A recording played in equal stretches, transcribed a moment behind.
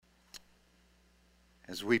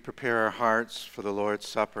As we prepare our hearts for the Lord's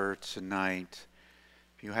Supper tonight,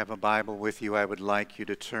 if you have a Bible with you, I would like you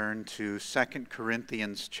to turn to 2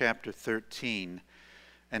 Corinthians chapter 13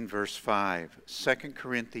 and verse 5. 2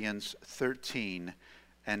 Corinthians 13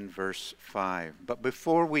 and verse 5. But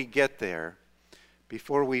before we get there,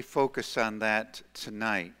 before we focus on that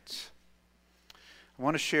tonight, I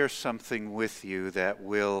want to share something with you that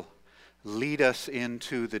will lead us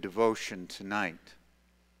into the devotion tonight.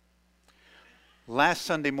 Last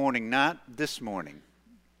Sunday morning, not this morning,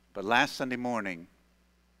 but last Sunday morning,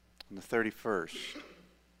 on the 31st,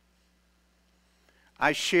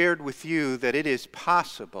 I shared with you that it is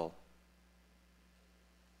possible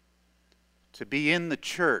to be in the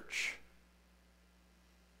church,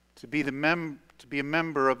 to be a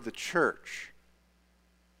member of the church,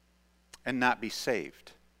 and not be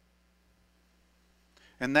saved.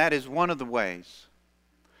 And that is one of the ways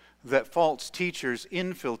that false teachers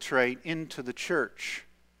infiltrate into the church.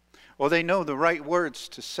 Well, they know the right words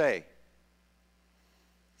to say.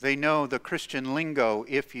 They know the Christian lingo,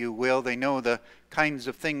 if you will. They know the kinds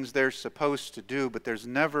of things they're supposed to do, but there's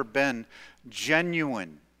never been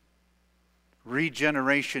genuine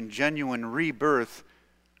regeneration, genuine rebirth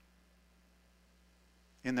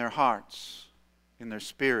in their hearts, in their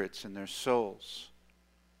spirits, in their souls.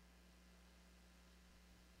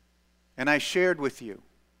 And I shared with you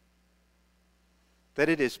that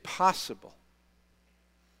it is possible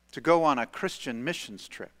to go on a Christian missions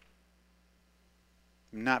trip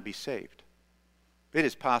and not be saved. It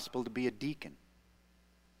is possible to be a deacon,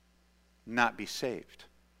 not be saved.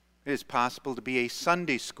 It is possible to be a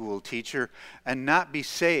Sunday school teacher and not be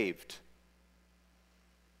saved.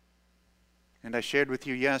 And I shared with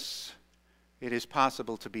you, yes, it is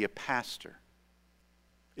possible to be a pastor.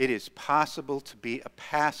 It is possible to be a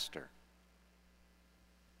pastor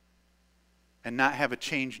and not have a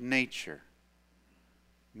changed nature,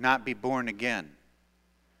 not be born again.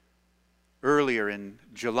 Earlier in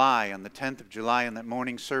July, on the 10th of July, in that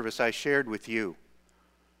morning service, I shared with you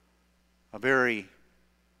a very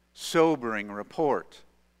sobering report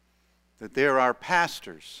that there are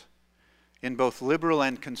pastors in both liberal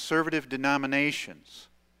and conservative denominations,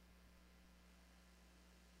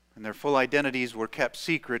 and their full identities were kept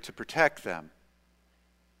secret to protect them.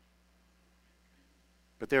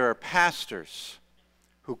 But there are pastors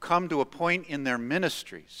who come to a point in their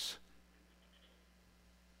ministries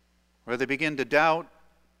where they begin to doubt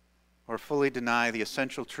or fully deny the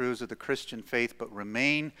essential truths of the Christian faith, but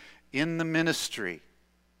remain in the ministry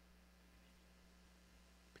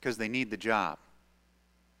because they need the job.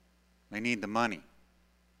 They need the money.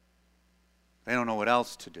 They don't know what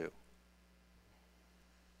else to do.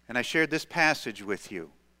 And I shared this passage with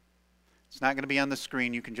you. It's not going to be on the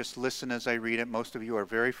screen. You can just listen as I read it. Most of you are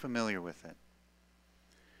very familiar with it.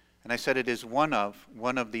 And I said it is one of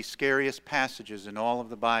the scariest passages in all of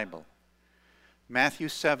the Bible. Matthew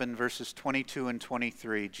 7, verses 22 and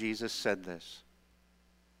 23, Jesus said this.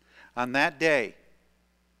 On that day,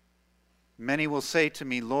 many will say to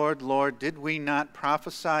me, Lord, Lord, did we not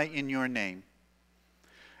prophesy in your name,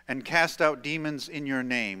 and cast out demons in your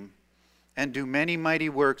name, and do many mighty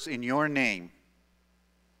works in your name?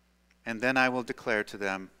 And then I will declare to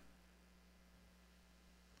them,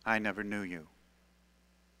 I never knew you.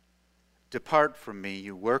 Depart from me,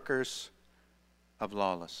 you workers of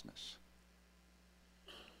lawlessness.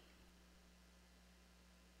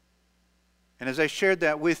 And as I shared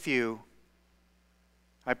that with you,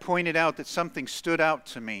 I pointed out that something stood out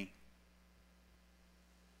to me.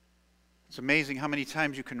 It's amazing how many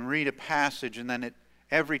times you can read a passage and then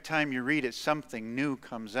every time you read it, something new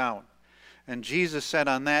comes out. And Jesus said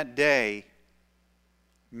on that day,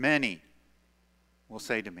 many will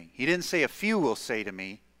say to me. He didn't say a few will say to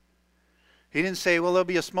me. He didn't say, well, there'll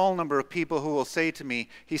be a small number of people who will say to me.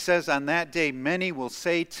 He says on that day, many will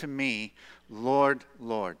say to me, Lord,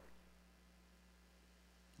 Lord.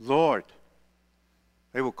 Lord.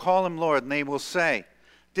 They will call him Lord, and they will say,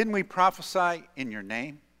 didn't we prophesy in your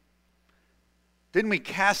name? Didn't we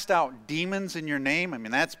cast out demons in your name? I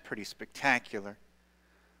mean, that's pretty spectacular.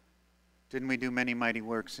 Didn't we do many mighty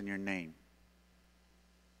works in your name?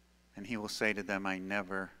 And he will say to them, I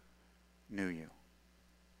never knew you.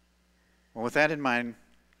 Well, with that in mind,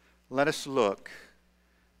 let us look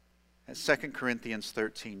at 2 Corinthians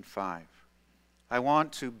 13:5. I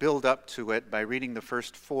want to build up to it by reading the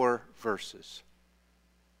first 4 verses.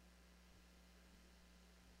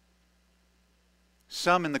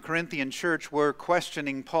 Some in the Corinthian church were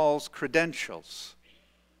questioning Paul's credentials.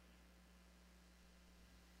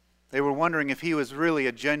 They were wondering if he was really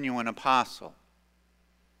a genuine apostle.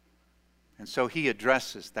 And so he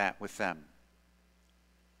addresses that with them.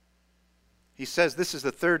 He says, "This is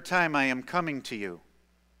the third time I am coming to you.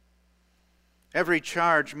 Every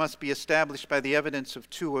charge must be established by the evidence of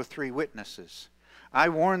 2 or 3 witnesses. I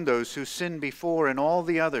warned those who sinned before and all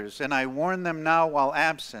the others, and I warn them now while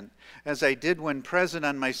absent, as I did when present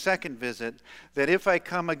on my second visit, that if I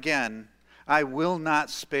come again, I will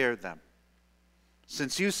not spare them.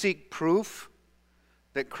 Since you seek proof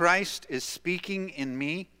that Christ is speaking in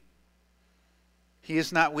me, he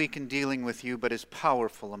is not weak in dealing with you, but is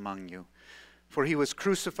powerful among you. For he was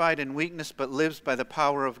crucified in weakness, but lives by the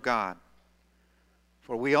power of God.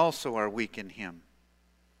 For we also are weak in him.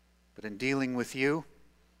 But in dealing with you,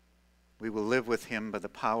 we will live with him by the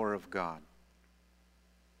power of God."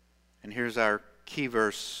 And here's our key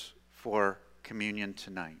verse for communion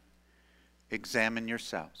tonight. Examine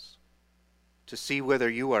yourselves to see whether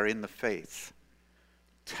you are in the faith.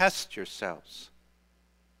 Test yourselves.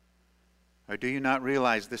 Or do you not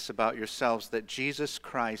realize this about yourselves, that Jesus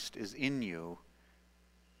Christ is in you,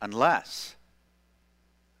 unless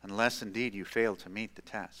indeed you fail to meet the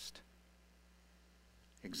test?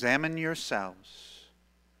 Examine yourselves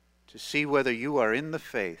to see whether you are in the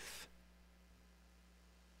faith.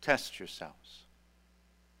 Test yourselves.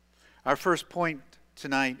 Our first point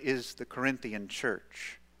tonight is the Corinthian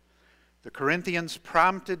church. The Corinthians,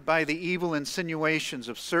 prompted by the evil insinuations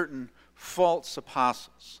of certain false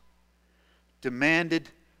apostles,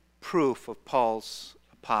 demanded proof of Paul's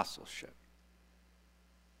apostleship.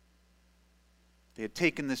 They had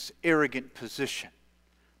taken this arrogant position.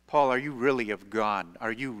 "Paul, are you really of God?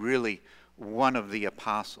 Are you really one of the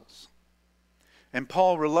apostles?" And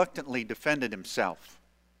Paul reluctantly defended himself,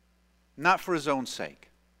 not for his own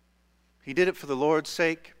sake. He did it for the Lord's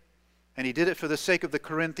sake, and he did it for the sake of the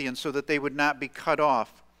Corinthians, so that they would not be cut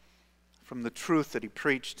off from the truth that he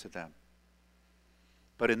preached to them.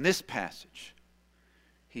 But in this passage,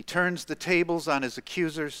 he turns the tables on his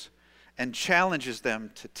accusers and challenges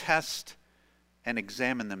them to test and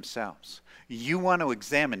examine themselves. You want to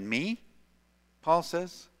examine me? Paul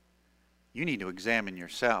says. You need to examine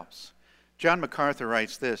yourselves. John MacArthur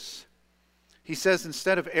writes this. He says,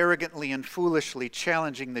 instead of arrogantly and foolishly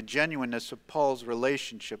challenging the genuineness of Paul's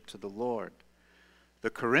relationship to the Lord,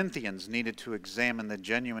 the Corinthians needed to examine the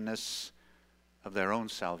genuineness of their own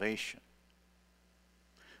salvation.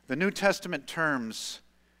 The New Testament terms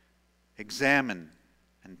examine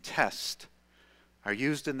and test are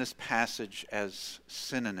used in this passage as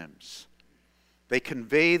synonyms. They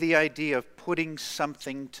convey the idea of putting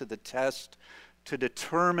something to the test to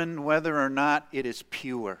determine whether or not it is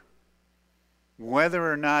pure,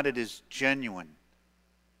 whether or not it is genuine.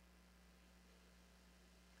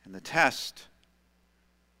 And the test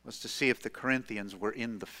was to see if the Corinthians were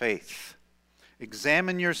in the faith.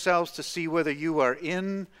 Examine yourselves to see whether you are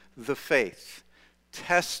in the faith.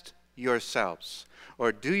 Test yourselves.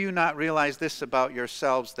 Or do you not realize this about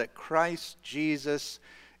yourselves, that Christ Jesus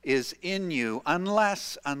is in you,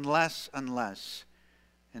 unless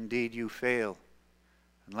indeed you fail,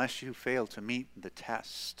 unless you fail to meet the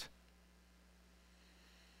test.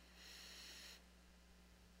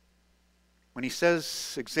 When he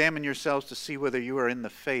says, examine yourselves to see whether you are in the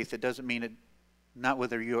faith, it doesn't mean not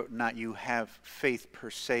whether or not you have faith per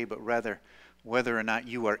se, but rather whether or not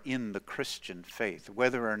you are in the Christian faith,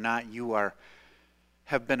 whether or not you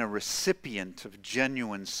have been a recipient of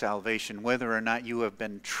genuine salvation, whether or not you have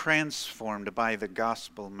been transformed by the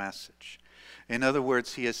gospel message. In other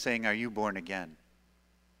words, he is saying, are you born again?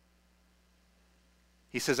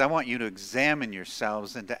 He says, I want you to examine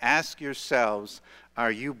yourselves and to ask yourselves,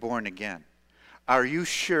 are you born again? Are you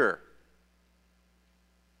sure?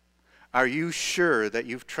 Are you sure that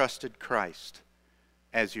you've trusted Christ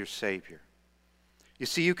as your Savior? You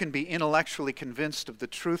see, you can be intellectually convinced of the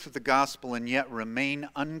truth of the gospel and yet remain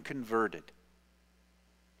unconverted.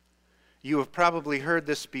 You have probably heard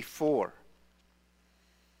this before.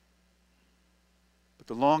 But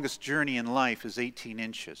the longest journey in life is 18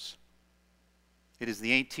 inches. It is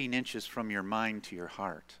the 18 inches from your mind to your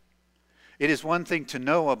heart. It is one thing to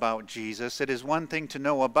know about Jesus. It is one thing to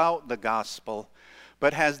know about the gospel.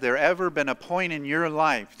 But has there ever been a point in your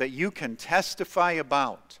life that you can testify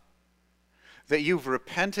about, that you've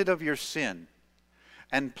repented of your sin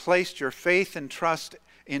and placed your faith and trust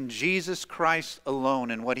in Jesus Christ alone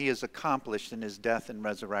and what he has accomplished in his death and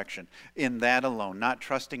resurrection? In that alone, not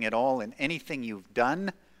trusting at all in anything you've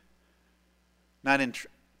done, not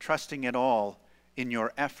trusting at all in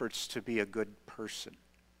your efforts to be a good person.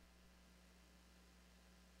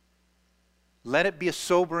 Let it be a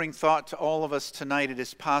sobering thought to all of us tonight. It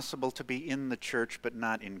is possible to be in the church but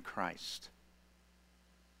not in Christ.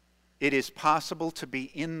 It is possible to be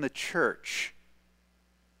in the church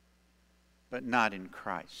but not in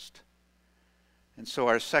Christ. And so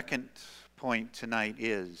our second point tonight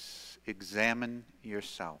is examine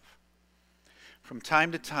yourself. From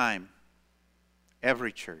time to time,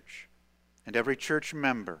 every church and every church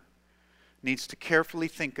member needs to carefully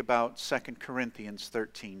think about 2 Corinthians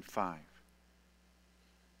 13:5.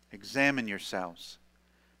 Examine yourselves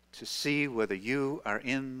to see whether you are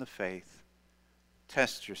in the faith.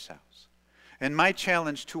 Test yourselves. And my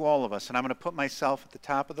challenge to all of us, and I'm going to put myself at the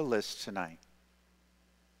top of the list tonight,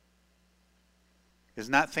 is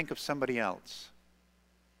not think of somebody else.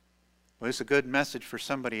 Well, it's a good message for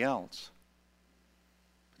somebody else.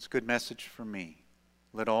 It's a good message for me.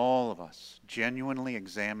 Let all of us genuinely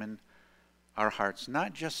examine our hearts,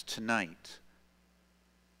 not just tonight,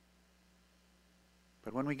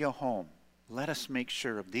 but when we go home. Let us make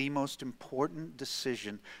sure of the most important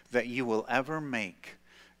decision that you will ever make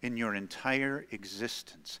in your entire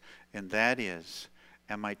existence, and that is,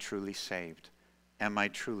 am I truly saved? Am I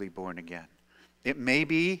truly born again? It may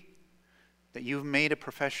be that you've made a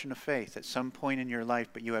profession of faith at some point in your life,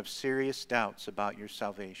 but you have serious doubts about your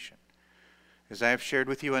salvation. As I have shared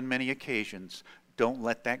with you on many occasions, don't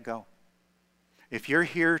let that go. If you're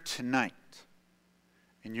here tonight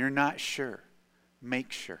and you're not sure,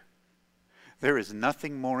 make sure. There is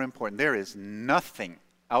nothing more important. There is nothing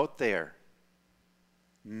out there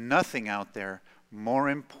more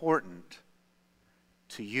important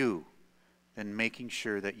to you than making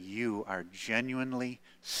sure that you are genuinely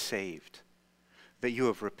saved, that you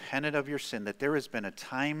have repented of your sin, that there has been a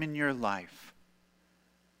time in your life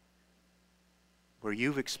where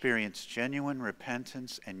you've experienced genuine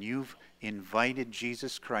repentance and you've invited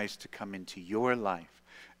Jesus Christ to come into your life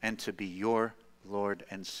and to be your Lord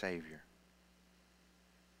and Savior.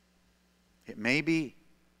 It may be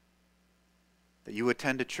that you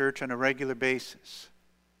attend a church on a regular basis,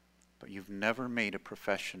 but you've never made a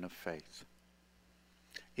profession of faith.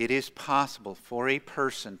 It is possible for a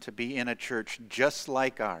person to be in a church just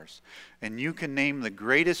like ours, and you can name the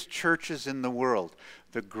greatest churches in the world,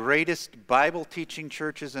 the greatest Bible-teaching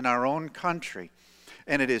churches in our own country,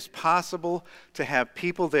 and it is possible to have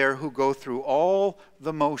people there who go through all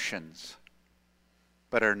the motions,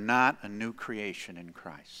 but are not a new creation in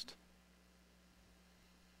Christ.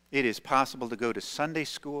 It is possible to go to Sunday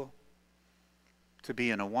school, to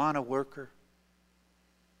be an Awana worker,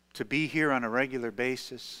 to be here on a regular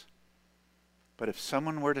basis. But if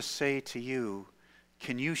someone were to say to you,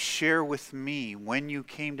 can you share with me when you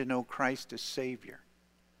came to know Christ as Savior?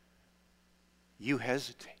 You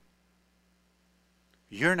hesitate.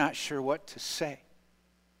 You're not sure what to say.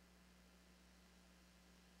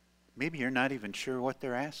 Maybe you're not even sure what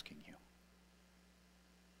they're asking you.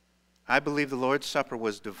 I believe the Lord's Supper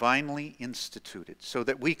was divinely instituted so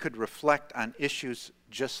that we could reflect on issues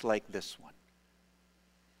just like this one.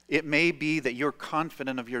 It may be that you're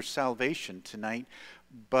confident of your salvation tonight,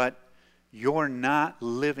 but you're not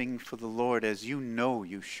living for the Lord as you know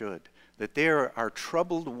you should. That there are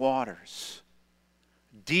troubled waters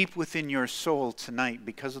deep within your soul tonight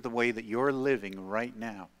because of the way that you're living right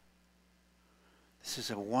now. This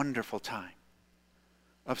is a wonderful time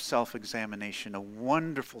of self-examination, a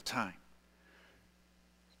wonderful time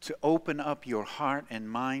to open up your heart and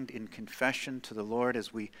mind in confession to the Lord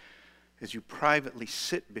as you privately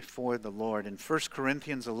sit before the Lord. In 1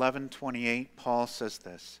 Corinthians 11:28, Paul says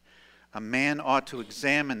this, a man ought to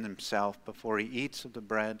examine himself before he eats of the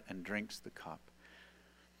bread and drinks the cup.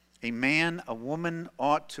 A woman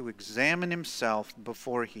ought to examine himself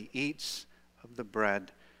before he eats of the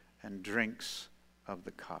bread and drinks of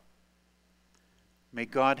the cup. May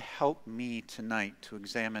God help me tonight to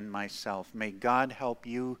examine myself. May God help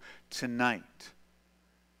you tonight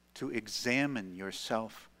to examine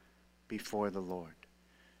yourself before the Lord.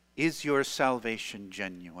 Is your salvation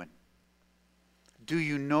genuine? Do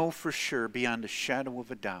you know for sure, beyond a shadow of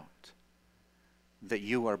a doubt, that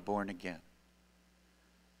you are born again?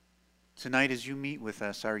 Tonight as you meet with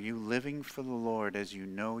us, are you living for the Lord as you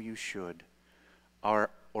know you should? Or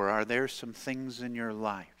are there some things in your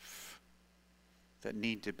life that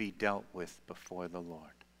need to be dealt with before the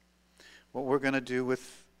Lord? What we're going to do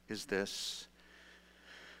is this.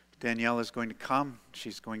 Danielle is going to come.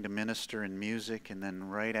 She's going to minister in music, and then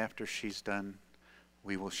right after she's done,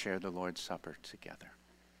 we will share the Lord's Supper together.